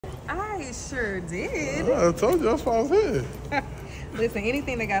I sure did. I told you that's why I was here. Listen,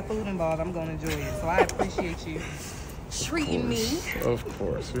 anything that got food involved, I'm going to enjoy it. So I appreciate you treating me. Of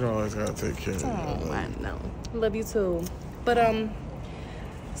course. You always got to take care of you. Oh, I know. Love you too. But,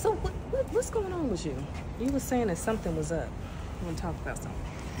 so what's going on with you? You were saying that something was up. You want to talk about something?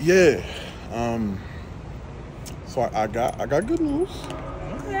 Yeah. So I got good news.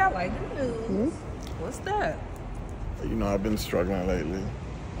 Okay, I like good news. What's that? You know, I've been struggling lately.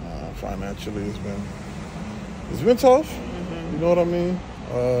 Financially, it's been tough. You know what I mean?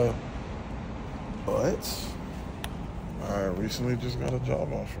 But I recently just got a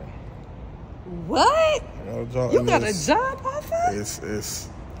job offer. What? I got a job. You got a job offer? It's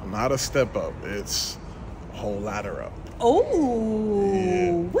not a step up. It's a whole ladder up. Oh,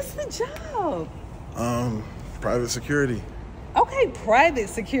 yeah. What's the job? Private security. Okay, private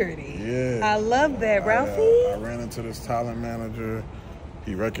security. Yeah. I love that, Rafi. I ran into this talent manager.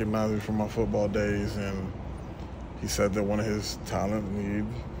 He recognized me from my football days, and he said that one of his talent need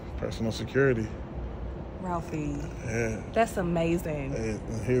personal security. Rafi. Yeah. That's amazing. And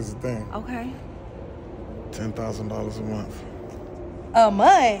here's the thing. Okay. $10,000 a month. A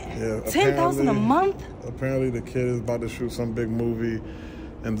month? Yeah. $10,000 a month? Apparently the kid is about to shoot some big movie,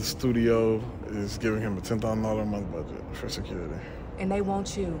 and the studio is giving him a $10,000 a month budget for security. And they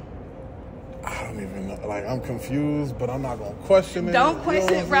want you. I don't even know. Like, I'm confused, but I'm not going to question it. Don't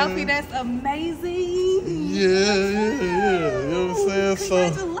question it, Rafi. That's amazing. Yeah. You know what I'm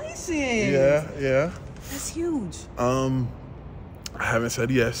saying? Congratulations. Yeah. That's huge. I haven't said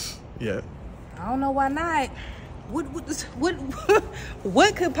yes yet. I don't know why not.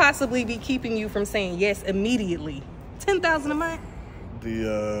 What could possibly be keeping you from saying yes immediately? $10,000 a month?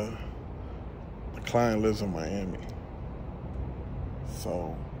 The client lives in Miami,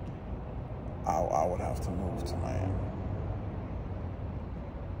 so I would have to move to Miami,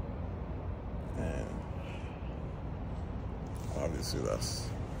 and obviously that's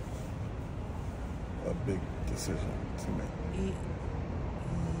a big decision to make.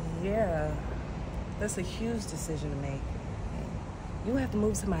 Yeah, that's a huge decision to make. You have to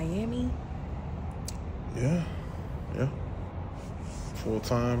move to Miami? Yeah. Full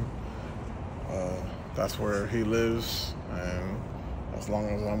time. That's where he lives, and as long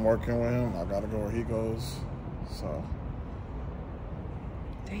as I'm working with him, I gotta go where he goes. So.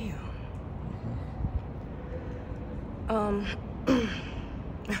 Damn.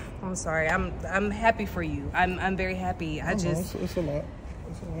 I'm sorry. I'm happy for you. I'm very happy. It's a lot.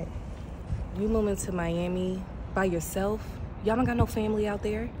 You moving to Miami by yourself? Y'all don't got no family out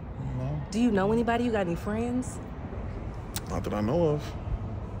there? No. Do you know anybody? You got any friends? Not that I know of.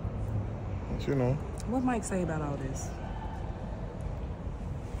 But you know. What Mike say about all this?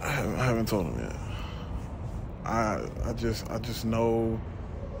 I haven't told him yet. I just know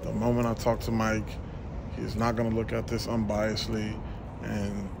the moment I talk to Mike, he's not gonna look at this unbiasedly,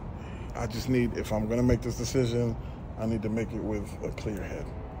 and I just need, if I'm gonna make this decision, I need to make it with a clear head.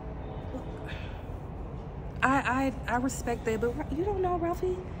 I respect that, but you don't know,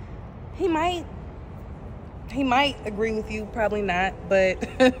 Rafi. He might agree with you, probably not, but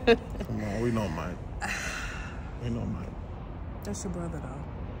Come on, we know Mike. We know Mike. That's your brother, though.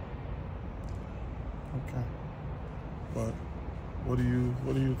 Okay. But what do you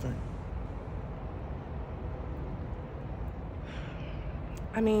think?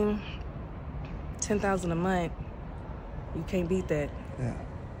 I mean, $10,000 a month, you can't beat that. Yeah.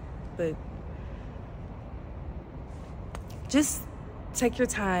 But just take your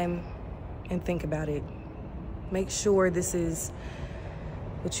time and think about it. Make sure this is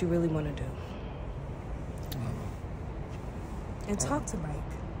what you really want to do. And talk to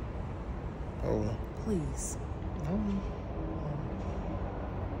Mike. Oh. Please.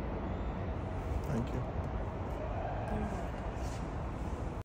 Thank you. You're welcome.